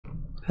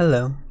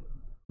Hello.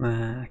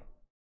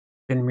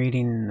 Been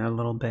reading a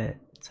little bit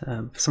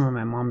of some of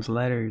my mom's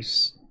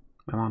letters.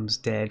 My mom's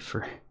dead,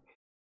 for if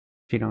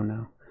you don't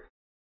know.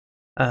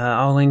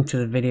 I'll link to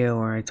the video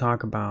where I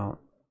talk about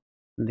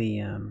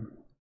the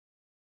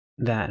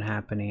that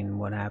happening,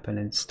 what happened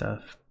and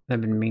stuff.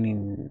 I've been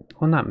meaning,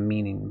 well, not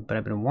meaning, but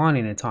I've been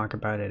wanting to talk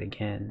about it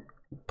again.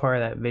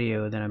 Part of that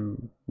video that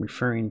I'm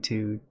referring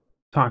to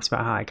talks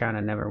about how I kind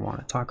of never want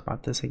to talk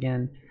about this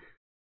again.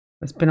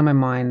 It's been on my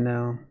mind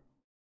though,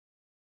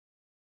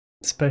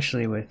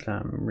 especially with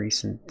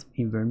recent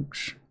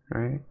events,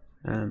 right?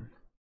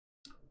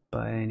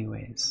 But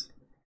anyways,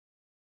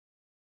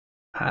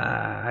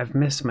 I've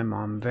missed my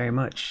mom very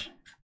much,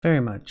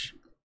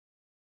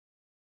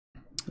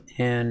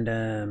 and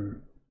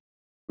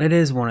it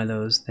is one of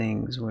those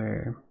things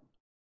where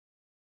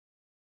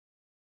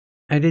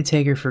I did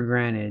take her for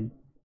granted,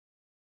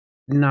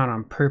 not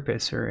on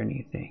purpose or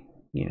anything.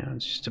 You know,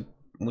 it's just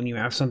when you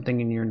have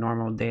something in your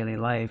normal daily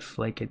life,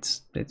 like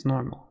it's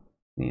normal,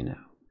 you know.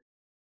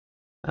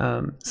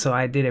 So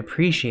I did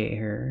appreciate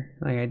her,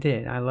 like I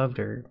did. I loved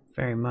her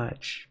very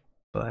much,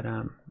 but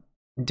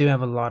do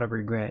have a lot of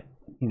regret,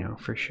 you know,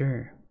 for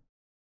sure.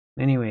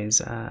 Anyways,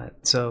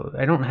 so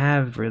I don't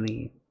have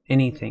really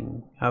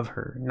anything of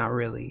her, not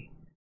really.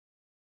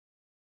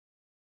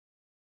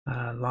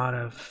 A lot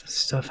of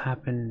stuff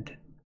happened.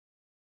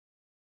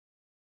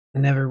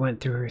 Never went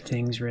through her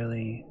things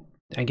really.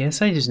 I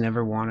guess I just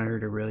never wanted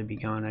her to really be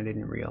gone. I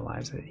didn't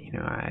realize it. You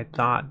know, I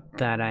thought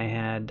that I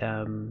had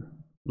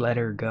let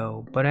her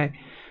go, but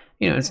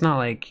you know, it's not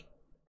like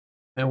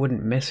I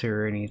wouldn't miss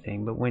her or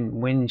anything. But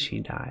when she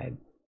died,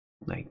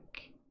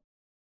 like,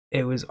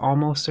 it was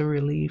almost a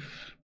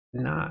relief.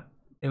 Not,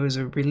 it was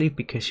a relief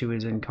because she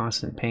was in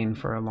constant pain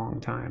for a long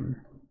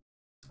time,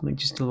 like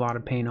just a lot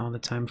of pain all the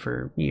time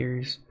for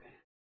years.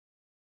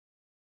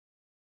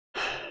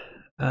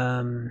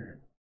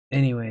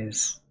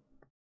 Anyways,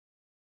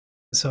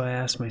 so I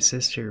asked my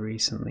sister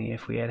recently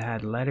if we had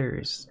had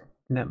letters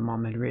that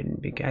mom had written,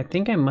 because I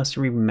think I must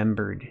have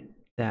remembered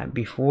that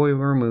before we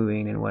were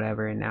moving and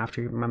whatever, and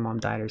after my mom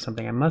died or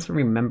something, I must have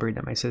remembered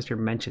that my sister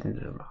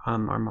mentioned our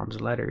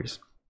mom's letters,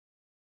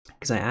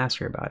 because I asked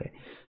her about it,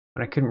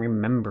 but I couldn't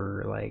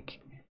remember like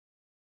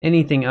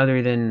anything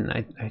other than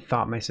I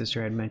thought my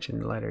sister had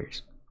mentioned the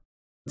letters.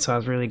 So I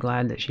was really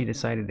glad that she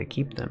decided to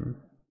keep them.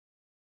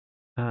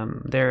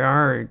 There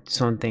are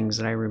some things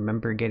that I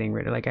remember getting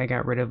rid of. Like, I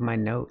got rid of my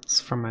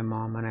notes from my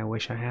mom, and I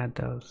wish I had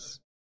those.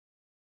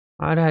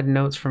 I'd had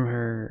notes from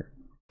her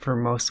for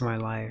most of my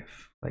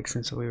life, like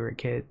since we were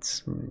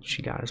kids. When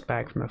she got us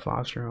back from the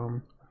foster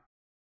home,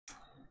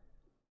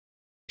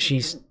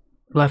 she's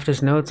left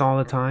us notes all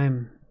the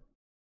time,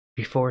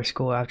 before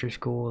school, after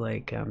school,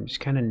 like just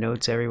kind of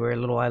notes everywhere.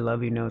 Little "I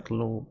love you" notes,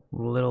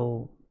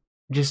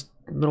 just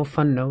little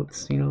fun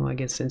notes. You know, I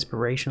guess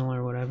inspirational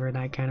or whatever,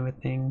 that kind of a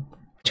thing.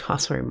 Which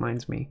also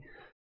reminds me,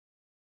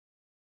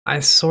 I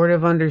sort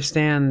of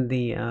understand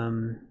the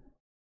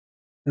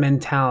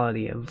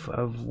mentality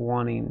of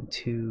wanting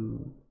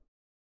to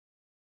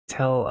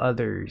tell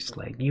others,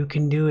 like, you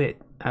can do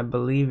it, I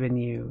believe in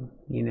you,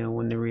 you know,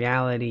 when the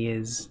reality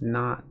is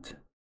not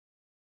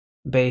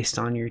based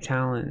on your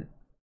talent.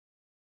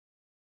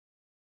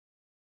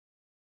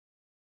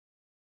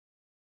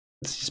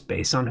 It's just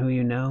based on who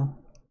you know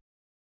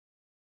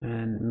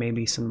and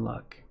maybe some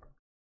luck.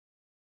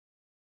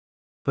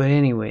 But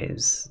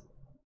anyways,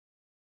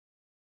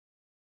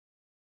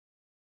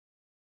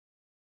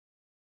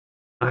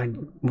 I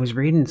was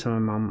reading some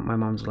of my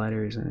mom's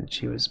letters, and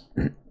she was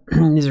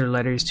these are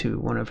letters to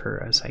one of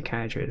her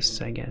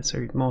psychiatrists, I guess,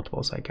 or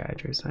multiple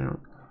psychiatrists.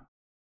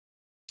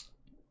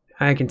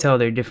 I can tell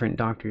they're different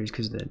doctors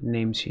because the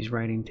names she's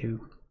writing to.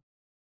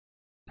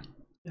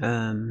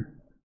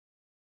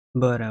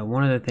 But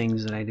one of the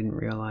things that I didn't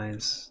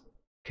realize,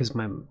 because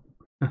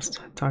I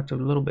talked a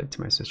little bit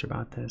to my sister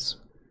about this.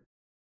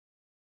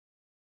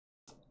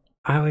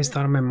 I always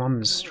thought of my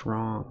mom as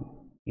strong.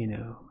 You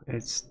know,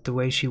 it's the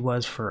way she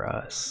was for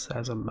us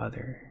as a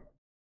mother.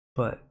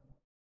 But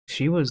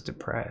she was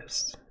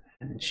depressed,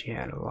 and she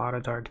had a lot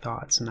of dark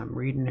thoughts, and I'm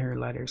reading her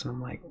letters, and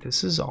I'm like,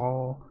 this is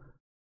all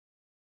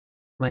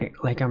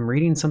like I'm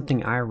reading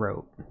something I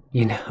wrote,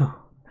 you know.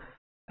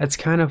 That's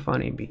kind of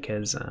funny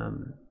because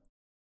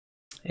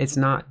it's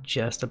not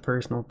just a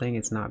personal thing.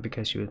 It's not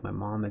because she was my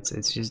mom.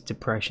 It's just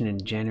depression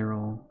in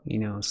general, you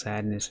know,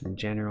 sadness in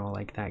general,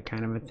 like that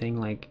kind of a thing.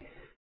 Like,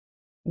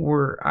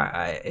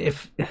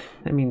 if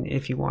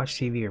you watch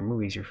TV or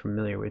movies, you're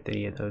familiar with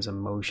any of those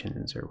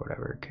emotions or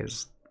whatever,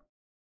 because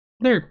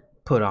they're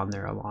put on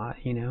there a lot,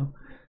 you know.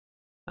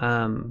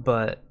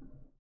 But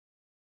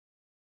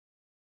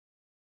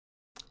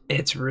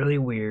it's really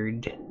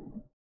weird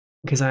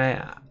because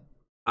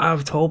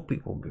I've told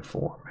people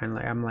before, man,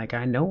 like, I'm like,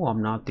 I know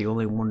I'm not the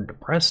only one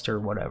depressed or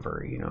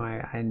whatever, you know.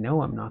 I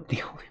know I'm not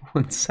the only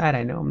one sad.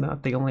 I know I'm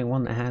not the only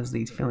one that has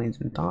these feelings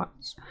and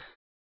thoughts.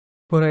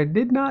 But I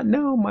did not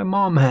know my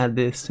mom had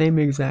this same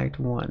exact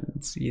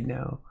ones, you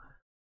know.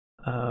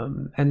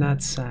 And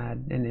that's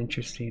sad and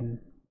interesting.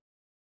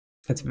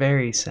 That's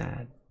very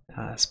sad.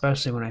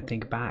 especially when I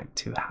think back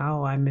to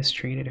how I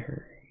mistreated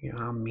her, you know,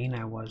 how mean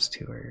I was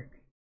to her.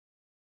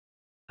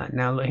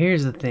 Now,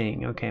 here's the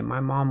thing, okay, my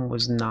mom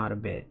was not a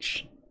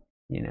bitch,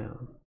 you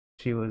know.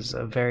 She was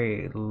a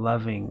very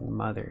loving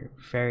mother,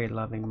 very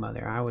loving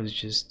mother. I was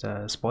just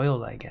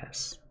spoiled, I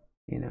guess,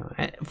 you know,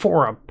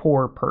 for a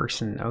poor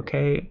person,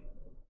 okay?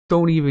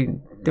 Don't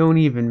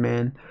even,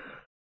 man.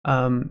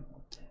 Um,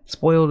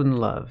 spoiled in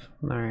love,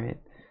 all right?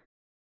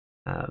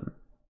 Um,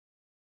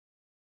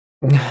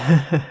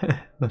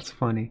 that's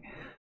funny.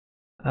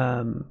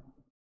 Um,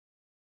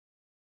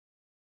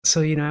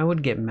 so you know, I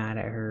would get mad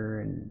at her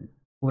and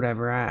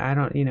whatever. I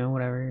don't, you know,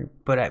 whatever.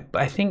 But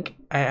I think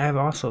I've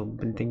also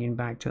been thinking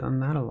back to on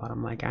that a lot.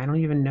 I'm like, I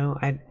don't even know.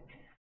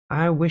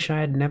 I wish I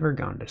had never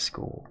gone to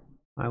school.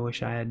 I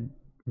wish I had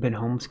been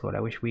homeschooled. I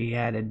wish we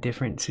had a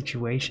different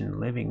situation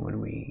living when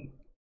we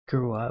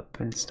grew up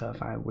and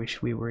stuff. I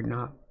wish we were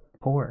not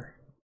poor.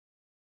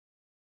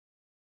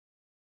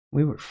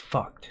 We were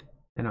fucked,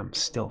 and I'm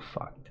still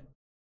fucked.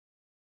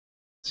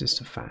 It's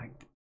just a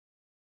fact.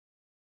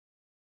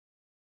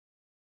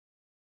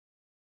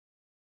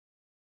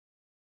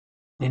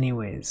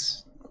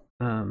 Anyways,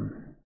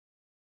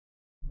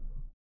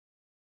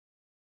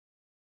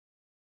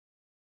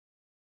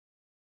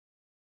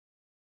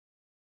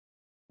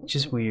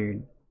 just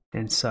weird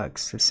and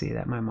sucks to see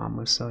that my mom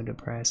was so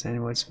depressed.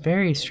 And what's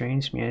very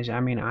strange to me is,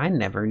 I mean, I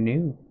never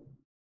knew.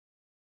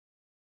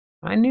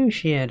 I knew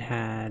she had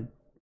had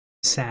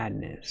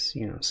sadness,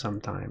 you know,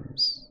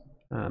 sometimes.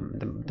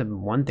 The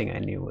one thing I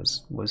knew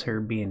was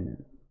her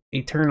being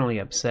eternally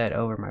upset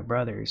over my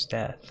brother's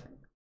death.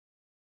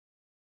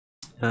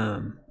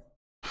 Um,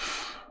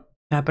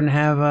 Happen to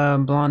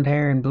have blonde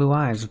hair and blue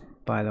eyes,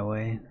 by the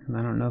way.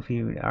 I don't know if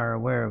you are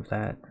aware of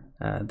that.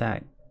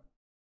 That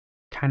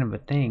kind of a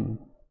thing.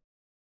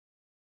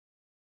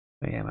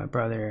 But yeah, my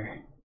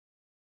brother,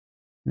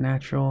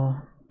 natural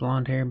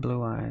blonde hair,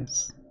 blue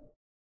eyes.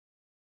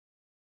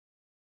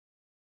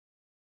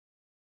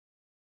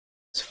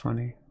 It's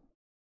funny.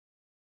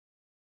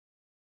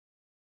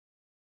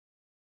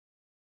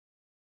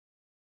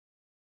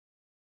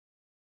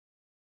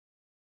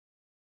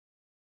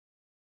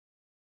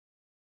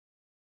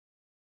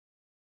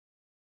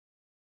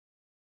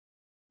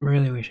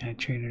 Really wish I had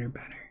treated her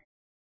better.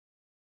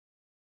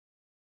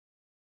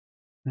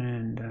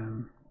 And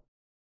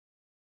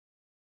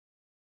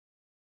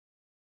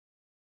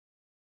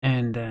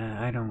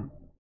I don't.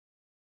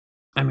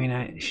 I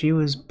mean, she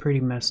was pretty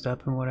messed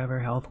up and whatever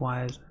health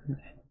wise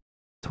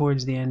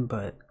towards the end,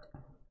 but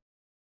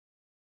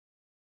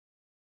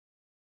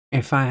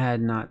if I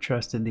had not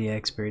trusted the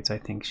experts, I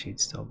think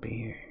she'd still be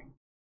here.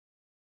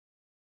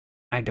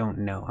 I don't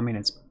know. I mean,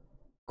 it's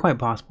quite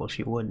possible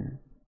she wouldn't,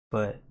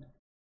 but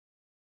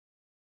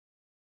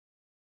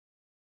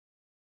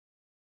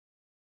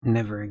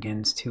never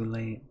again's too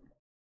late.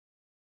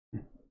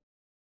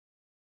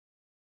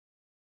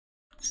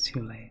 It's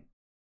too late.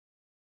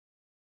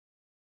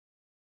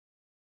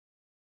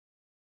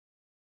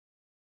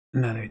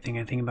 Another thing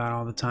I think about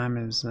all the time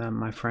is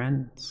my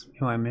friends,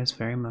 who I miss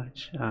very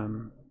much.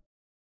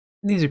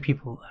 These are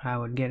people I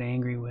would get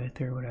angry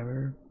with or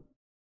whatever,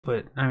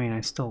 but I mean,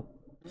 I still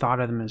thought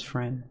of them as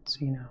friends,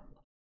 you know.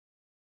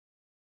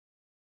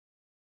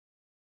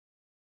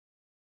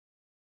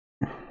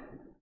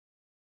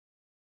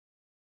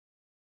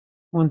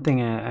 One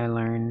thing I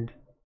learned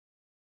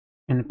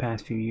in the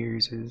past few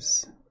years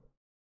is,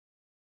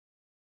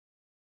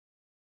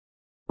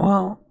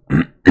 well,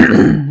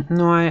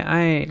 no,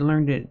 I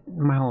learned it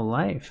my whole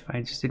life.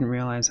 I just didn't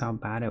realize how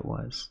bad it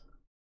was.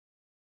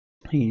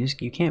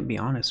 You can't be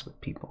honest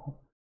with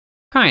people.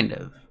 Kind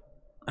of.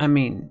 I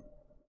mean,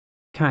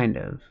 kind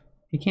of.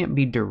 You can't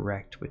be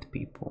direct with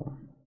people.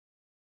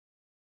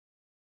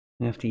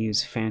 You have to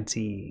use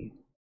fancy,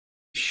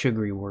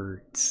 sugary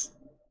words,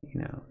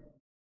 you know.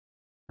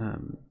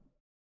 Um,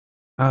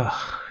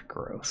 ugh,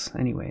 gross.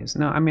 Anyways,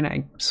 no, I mean,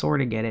 I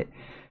sort of get it.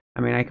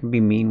 I mean, I can be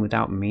mean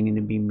without meaning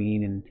to be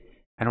mean, and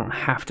I don't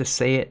have to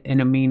say it in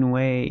a mean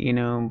way, you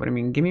know. But I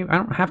mean, I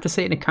don't have to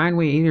say it in a kind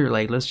way either.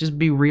 Like, let's just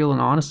be real and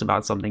honest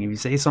about something. If you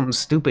say something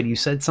stupid, you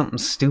said something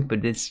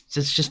stupid. It's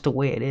just the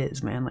way it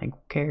is, man. Like, who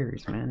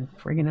cares, man?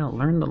 Friggin' hell,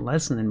 learn the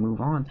lesson and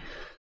move on.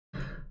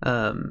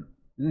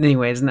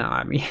 Anyways, no,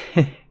 I mean,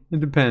 it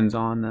depends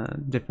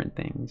on different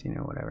things, you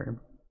know, whatever.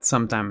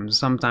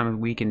 Sometimes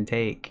we can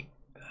take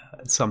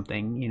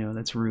something, you know,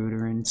 that's rude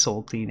or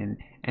insulting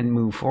and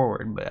move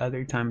forward, but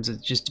other times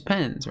it just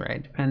depends,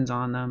 right? Depends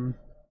on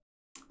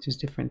just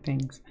different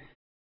things.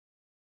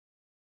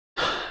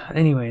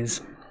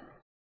 Anyways,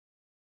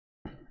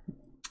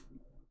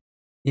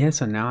 yeah,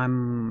 so now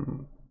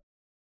I'm,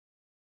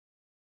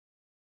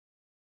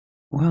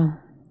 well,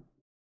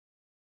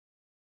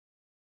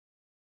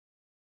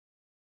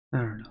 I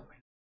don't know, man.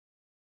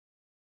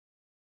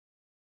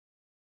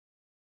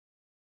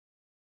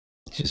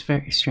 It's just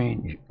very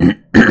strange.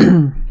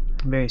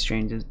 Very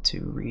strange to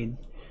read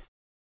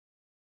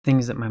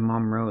things that my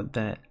mom wrote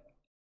that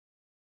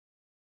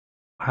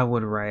I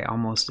would write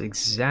almost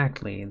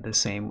exactly the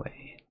same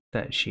way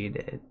that she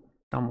did.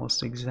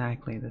 Almost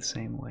exactly the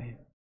same way.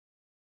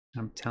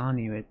 I'm telling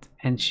you it.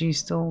 And she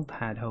still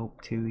had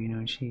hope too, you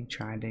know, she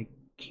tried to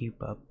keep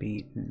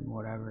upbeat and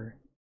whatever.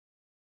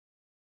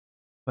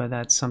 But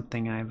that's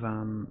something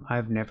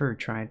I've never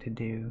tried to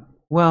do.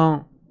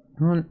 Well,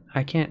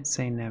 I can't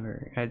say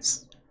never.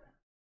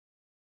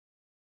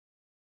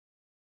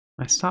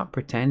 I stopped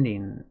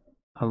pretending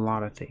a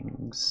lot of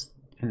things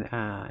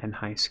in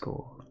high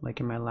school. Like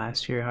in my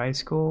last year of high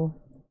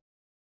school,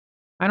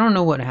 I don't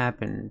know what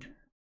happened.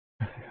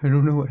 I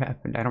don't know what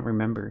happened. I don't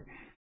remember.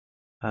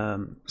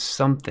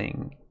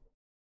 Something.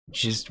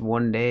 Just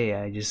one day,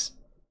 I just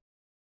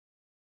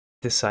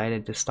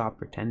decided to stop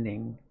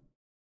pretending.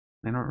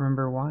 I don't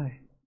remember why.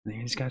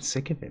 I just got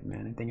sick of it,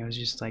 man. I think I was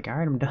just like, all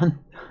right, I'm done.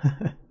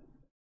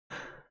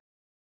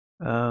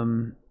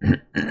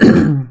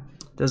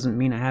 Doesn't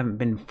mean I haven't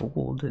been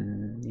fooled,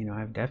 and you know,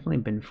 I've definitely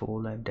been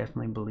fooled. I've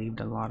definitely believed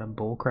a lot of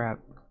bullcrap.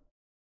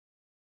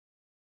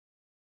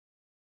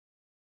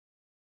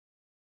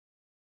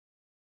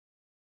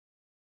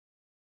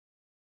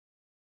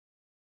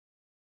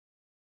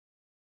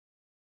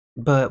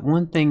 But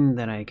one thing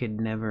that I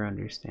could never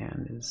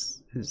understand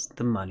is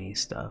the money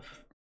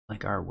stuff.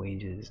 Like our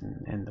wages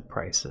and the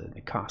price of the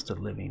cost of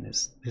living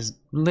is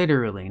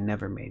literally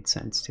never made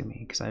sense to me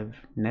because I've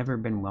never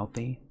been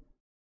wealthy,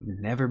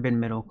 never been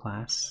middle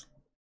class.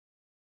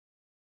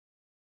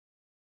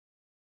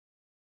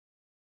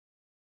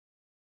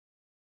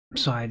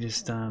 So I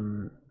just I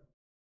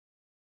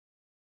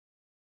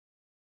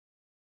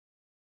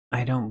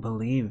don't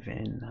believe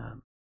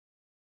in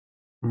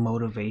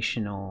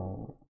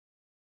motivational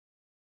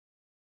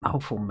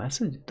hopeful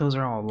message. Those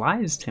are all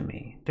lies to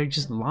me. They're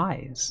just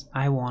lies.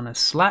 I want to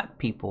slap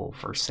people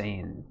for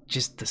saying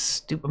just the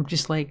stupid. I'm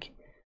just like,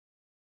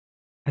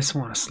 I just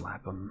want to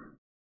slap them.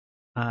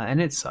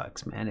 And it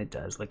sucks, man. It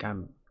does. Like I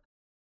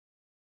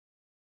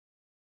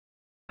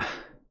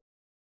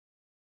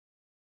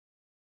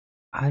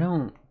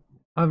don't.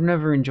 I've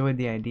never enjoyed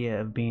the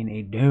idea of being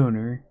a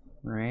donor,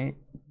 right?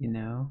 You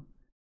know.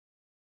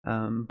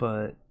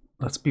 But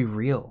let's be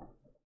real.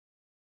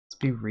 Let's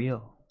be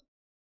real.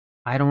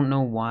 I don't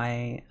know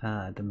why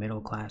the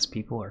middle class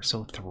people are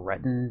so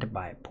threatened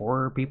by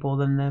poorer people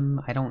than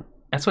them. I don't.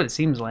 That's what it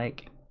seems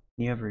like.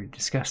 You ever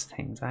discuss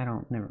things? I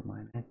don't. Never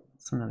mind.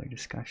 It's another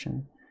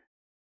discussion.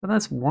 But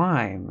that's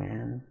why,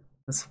 man.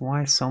 That's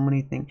why so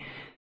many things.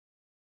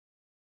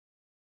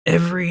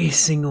 Every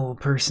single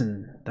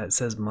person that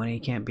says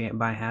money can't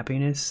buy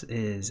happiness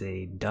is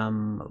a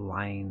dumb,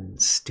 lying,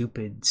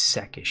 stupid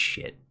sack of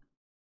shit.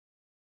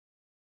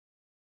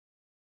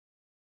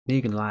 You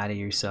can lie to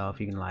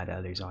yourself, you can lie to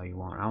others all you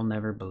want. I'll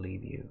never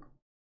believe you.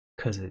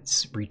 Because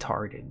it's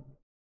retarded.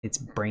 It's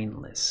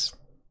brainless.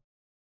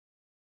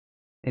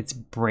 It's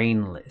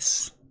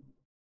brainless.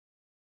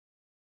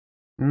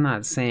 I'm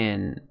not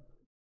saying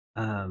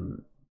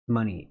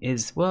money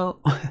is, well,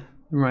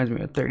 reminds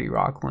me of 30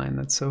 Rock line.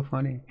 That's so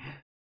funny.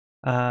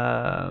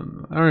 I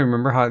don't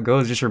remember how it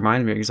goes. It just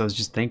reminds me because I was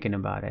just thinking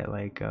about it.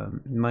 Like,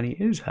 money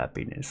is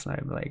happiness. And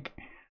I'm like,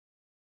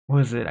 what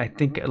was it? I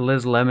think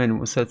Liz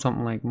Lemon said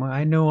something like,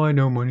 I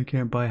know, money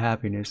can't buy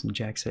happiness. And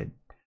Jack said,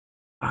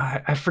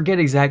 I forget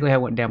exactly how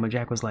it went down, but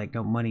Jack was like,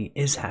 no, money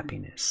is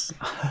happiness.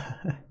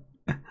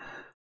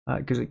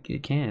 Because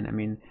it can. I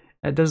mean,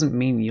 that doesn't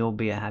mean you'll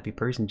be a happy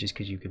person just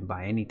because you can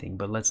buy anything.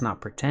 But let's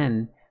not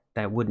pretend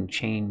that wouldn't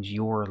change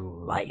your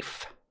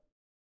life.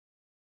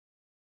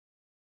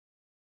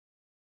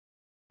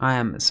 I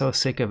am so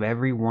sick of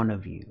every one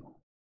of you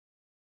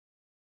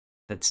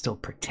that still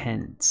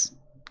pretends.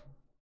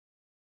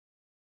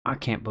 I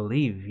can't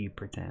believe you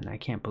pretend. I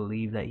can't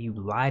believe that you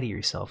lie to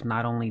yourself.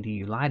 Not only do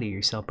you lie to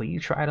yourself, but you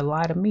try to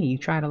lie to me. You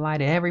try to lie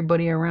to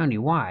everybody around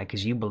you. Why?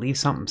 Because you believe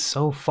something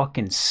so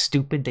fucking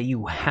stupid that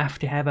you have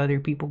to have other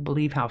people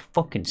believe how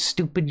fucking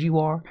stupid you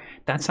are.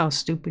 That's how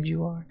stupid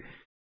you are.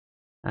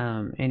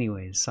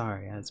 Anyways,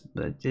 sorry.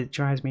 It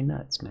drives me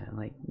nuts,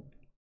 man.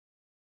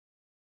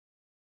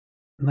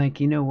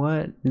 Like, you know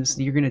what?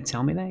 You're gonna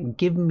tell me that?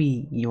 Give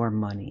me your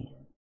money.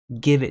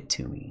 Give it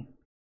to me.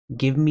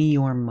 Give me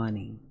your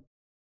money.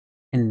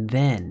 And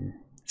then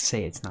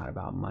say it's not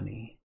about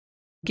money.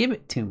 Give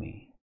it to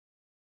me.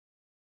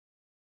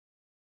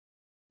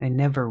 I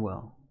never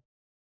will.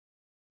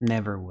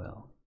 Never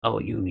will.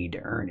 Oh, you need to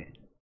earn it.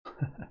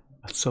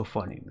 That's so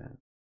funny, man.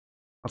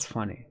 That's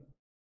funny.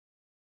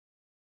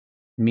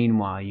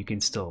 Meanwhile, you can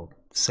still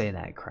say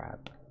that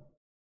crap.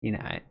 You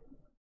know,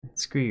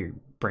 screw your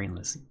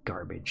brainless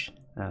garbage.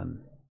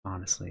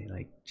 Honestly,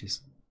 like,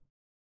 just,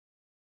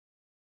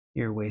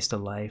 you're a waste of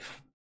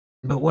life.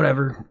 But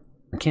whatever.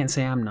 I can't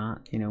say I'm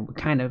not, you know,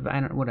 kind of,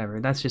 I don't,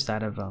 whatever. That's just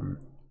out of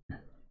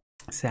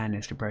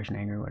sadness, depression,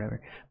 anger,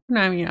 whatever.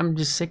 No, I mean, I'm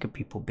just sick of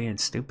people being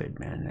stupid,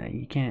 man.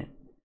 You can't.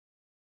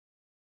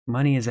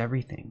 Money is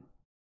everything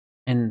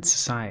in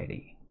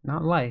society,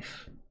 not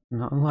life,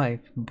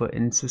 but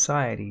in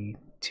society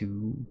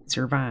to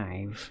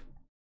survive.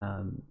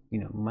 You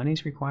know,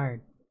 money's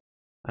required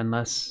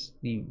unless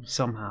you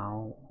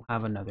somehow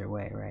have another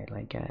way, right?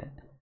 Like,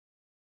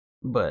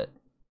 but.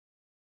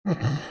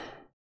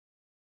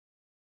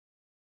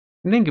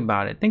 Think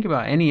about it. Think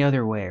about any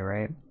other way,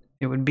 right?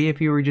 It would be if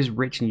you were just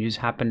rich and you just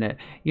happen to,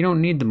 you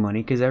don't need the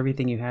money because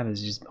everything you have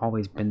has just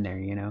always been there,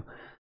 you know?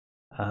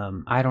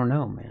 I don't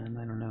know, man.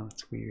 I don't know.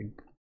 It's weird.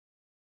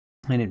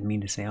 I didn't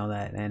mean to say all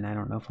that, and I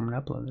don't know if I'm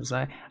gonna upload this.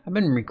 I've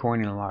been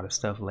recording a lot of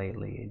stuff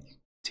lately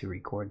to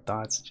record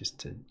thoughts just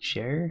to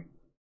share,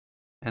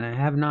 and I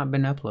have not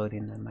been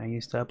uploading them. I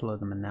used to upload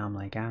them, and now I'm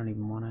like, I don't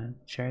even want to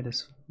share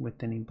this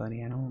with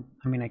anybody. I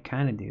mean, I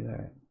kind of do.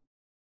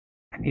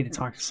 I need to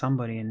talk to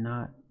somebody and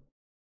not.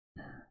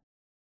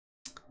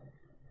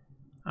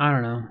 I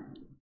don't know,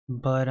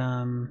 but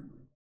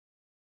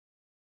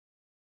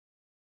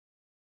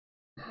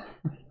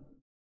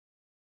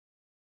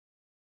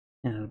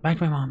yeah, back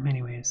to my mom.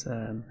 Anyways,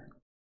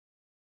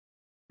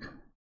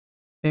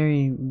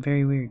 very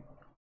very weird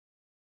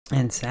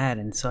and sad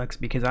and sucks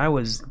because I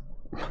was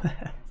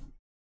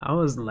I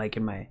was like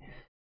in my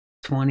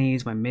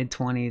 20s, my mid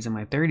 20s, and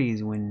my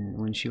 30s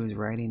when she was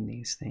writing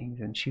these things,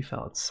 and she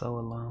felt so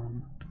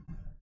alone.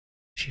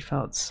 She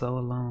felt so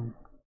alone,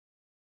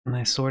 and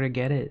I sort of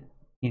get it.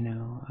 You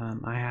know,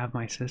 I have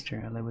my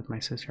sister. I live with my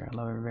sister. I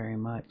love her very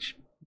much,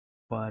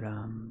 but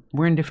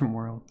we're in different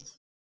worlds,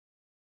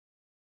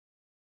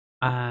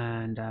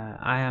 and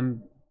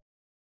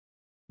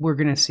we're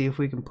gonna see if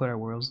we can put our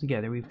worlds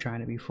together. We've tried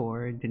it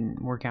before. It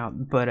didn't work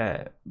out,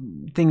 but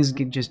things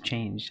just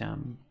changed.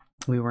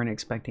 We weren't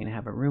expecting to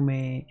have a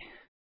roommate.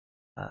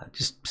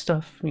 Just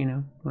stuff, you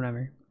know,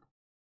 whatever.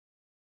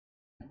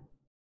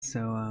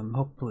 So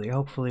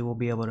hopefully we'll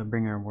be able to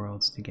bring our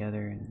worlds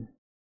together and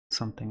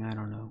something. I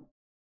don't know.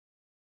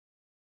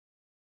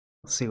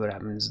 We'll see what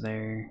happens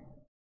there,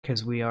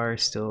 because we are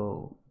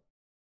still.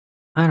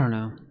 I don't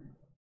know.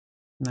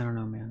 I don't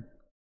know, man.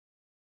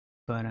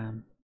 But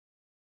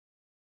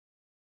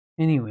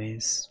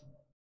anyways,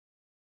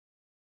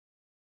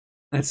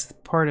 that's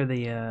part of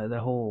the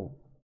whole.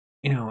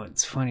 You know,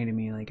 it's funny to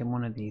me. Like, and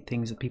one of the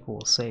things that people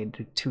will say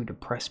to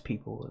depress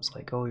people is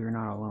like, "Oh, you're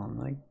not alone."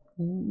 Like,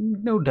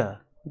 no, duh.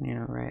 You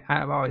know, right?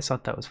 I've always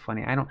thought that was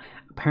funny. I don't.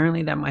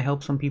 Apparently, that might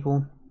help some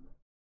people.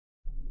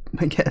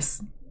 I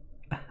guess.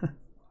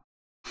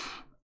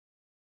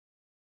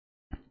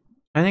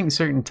 I think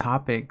certain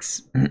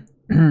topics,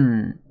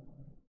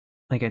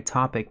 like a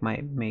topic,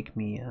 might make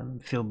me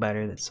feel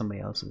better that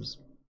somebody else is.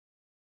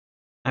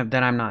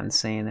 That I'm not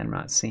insane. That I'm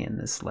not seeing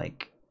this.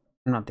 Like,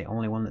 I'm not the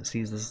only one that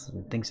sees this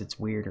and thinks it's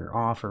weird or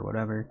off or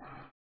whatever.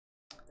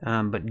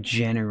 But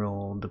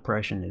general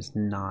depression is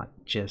not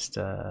just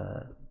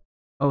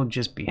oh,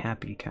 just be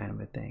happy kind of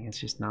a thing. It's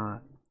just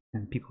not.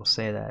 And people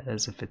say that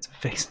as if it's a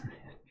fix.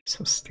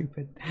 So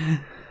stupid.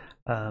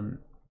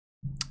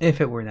 If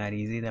it were that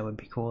easy, that would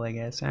be cool, I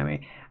guess. I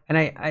mean, and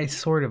I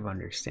sort of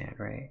understand,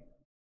 right?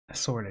 I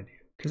sort of do,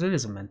 because it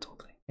is a mental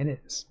thing. It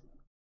is.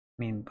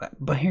 I mean,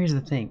 but here's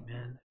the thing,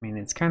 man. I mean,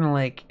 it's kind of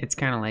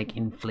like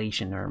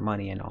inflation or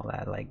money and all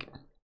that. Like,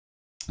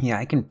 yeah,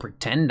 I can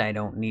pretend I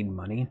don't need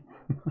money.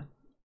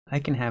 I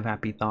can have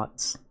happy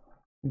thoughts.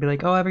 Be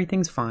like, oh,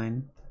 everything's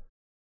fine.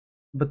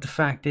 But the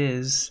fact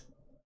is,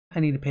 I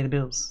need to pay the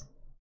bills.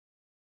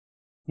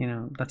 You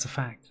know, that's a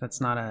fact. That's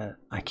not a.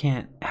 I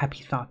can't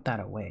happy thought that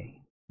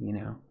away. You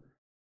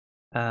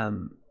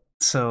know.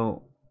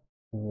 So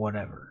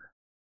whatever.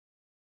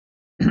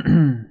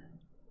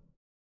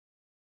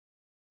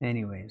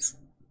 Anyways,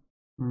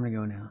 I'm gonna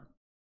go now.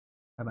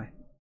 Bye bye.